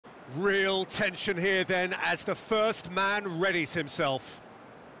Real tension here then as the first man readies himself.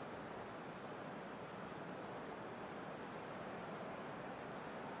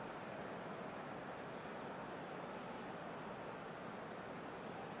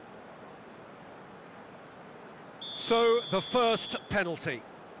 So, the first penalty.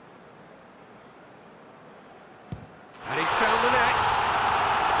 And he's found the net.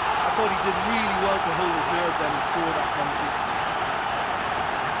 I thought he did really well to hold his nerve then and score that penalty.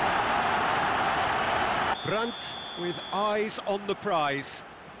 Brandt with eyes on the prize.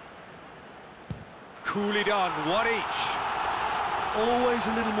 Coolly done, one each. Always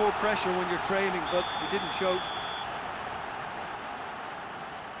a little more pressure when you're trailing, but it didn't show.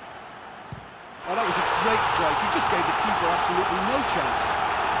 Oh, that was a great strike. He just gave the keeper absolutely no chance.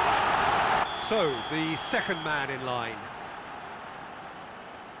 So, the second man in line.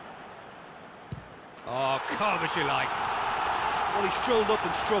 Oh, calm as you like. Well, he strolled up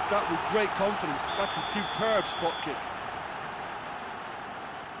and struck that with great confidence. That's a superb spot kick.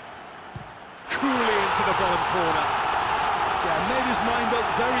 Coolly into the bottom corner. Yeah, made his mind up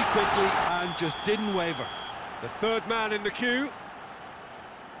very quickly and just didn't waver. The third man in the queue.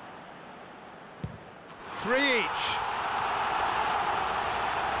 Three each.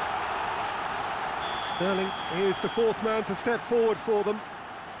 Sterling is the fourth man to step forward for them.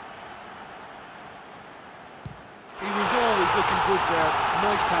 He was always looking good there.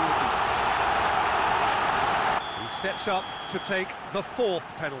 Nice penalty. He steps up to take the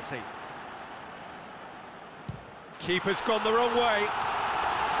fourth penalty. Keeper's gone the wrong way.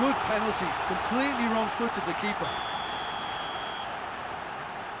 Good penalty. Completely wrong-footed, the keeper.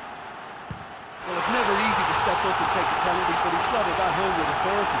 Well, it's never easy to step up and take a penalty, but he slotted that home with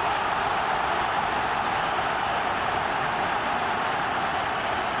authority.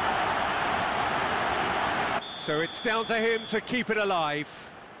 So it's down to him to keep it alive.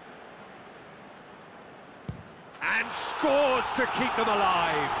 And scores to keep them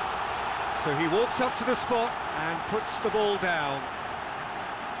alive. So he walks up to the spot and puts the ball down.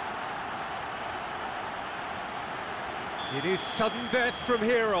 It is sudden death from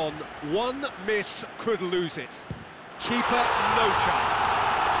here on. One miss could lose it. Keeper, no chance.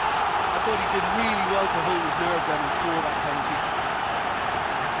 I thought he did really well to hold his nerve then and score that penalty.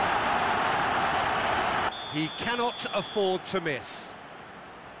 He cannot afford to miss.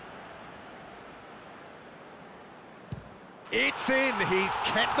 It's in, he's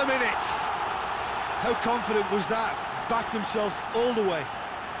kept them in it. How confident was that? Backed himself all the way.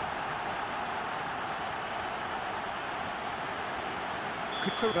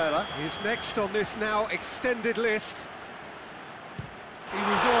 Cucurella is next on this now extended list. He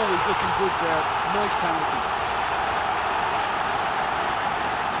was always looking good there. Nice penalty.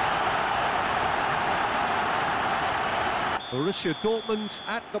 Borussia Dortmund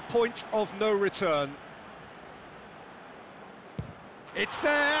at the point of no return. It's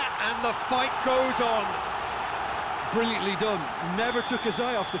there, and the fight goes on. Brilliantly done. Never took his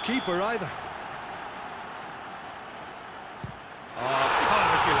eye off the keeper either. Oh, calm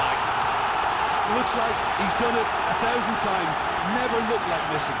as you like. Looks like he's done it 1,000 times. Never looked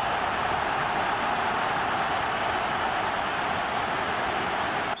like missing.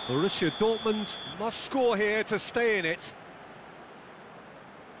 Borussia Dortmund must score here to stay in it.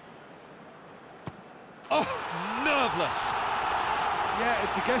 Oh, nerveless. Yeah,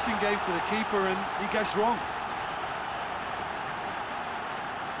 it's a guessing game for the keeper and he gets wrong.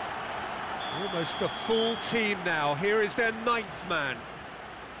 Almost a full team now. Here is their ninth man.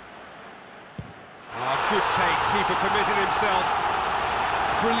 Ah, good take. Keeper committed himself.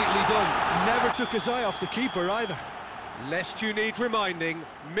 Brilliantly done. Never took his eye off the keeper either. Lest you need reminding,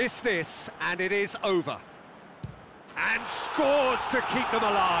 miss this and it is over. And scores to keep them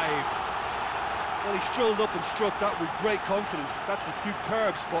alive. Well, he strolled up and struck that with great confidence. That's a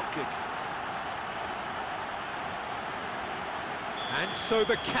superb spot kick. And so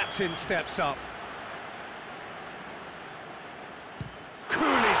the captain steps up.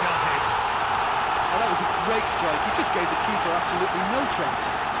 Coolly does it. Oh, that was a great strike. He just gave the keeper absolutely no chance.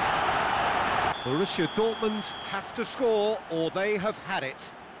 Borussia Dortmund have to score or they have had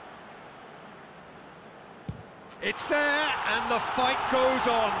it. It's there and the fight goes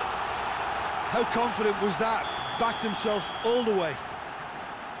on. How confident was that? Backed himself all the way.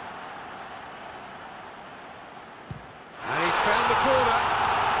 And he's found the corner.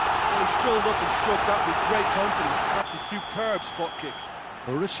 Well, he strolled up and struck that with great confidence. That's a superb spot kick.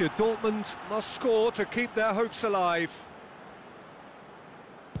 Borussia Dortmund must score to keep their hopes alive.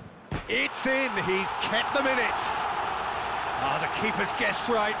 It's in, he's kept them in it. Ah, the keeper's guessed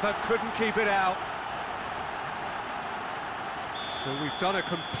right, but couldn't keep it out. So we've done a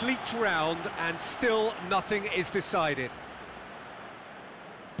complete round and still nothing is decided.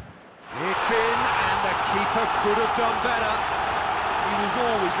 It's in, and the keeper could have done better. He was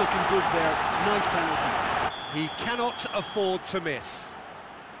always looking good there. Nice penalty. He cannot afford to miss.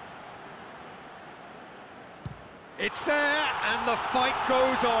 It's there, and the fight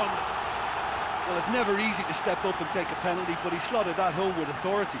goes on. Well, it's never easy to step up and take a penalty, but he slotted that home with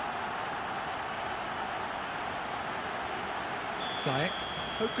authority. Ziyech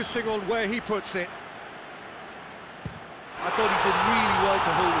focusing on where he puts it. I thought he did really well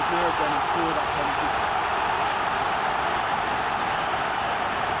to hold his nerve then and score that penalty.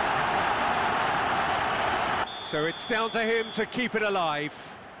 So it's down to him to keep it alive.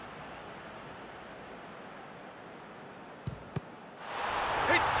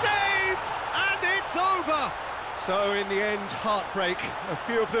 It's saved, and it's over. So in the end, heartbreak. A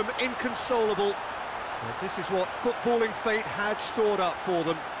few of them inconsolable. But this is what footballing fate had stored up for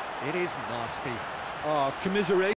them. It is nasty. Oh, commiseration.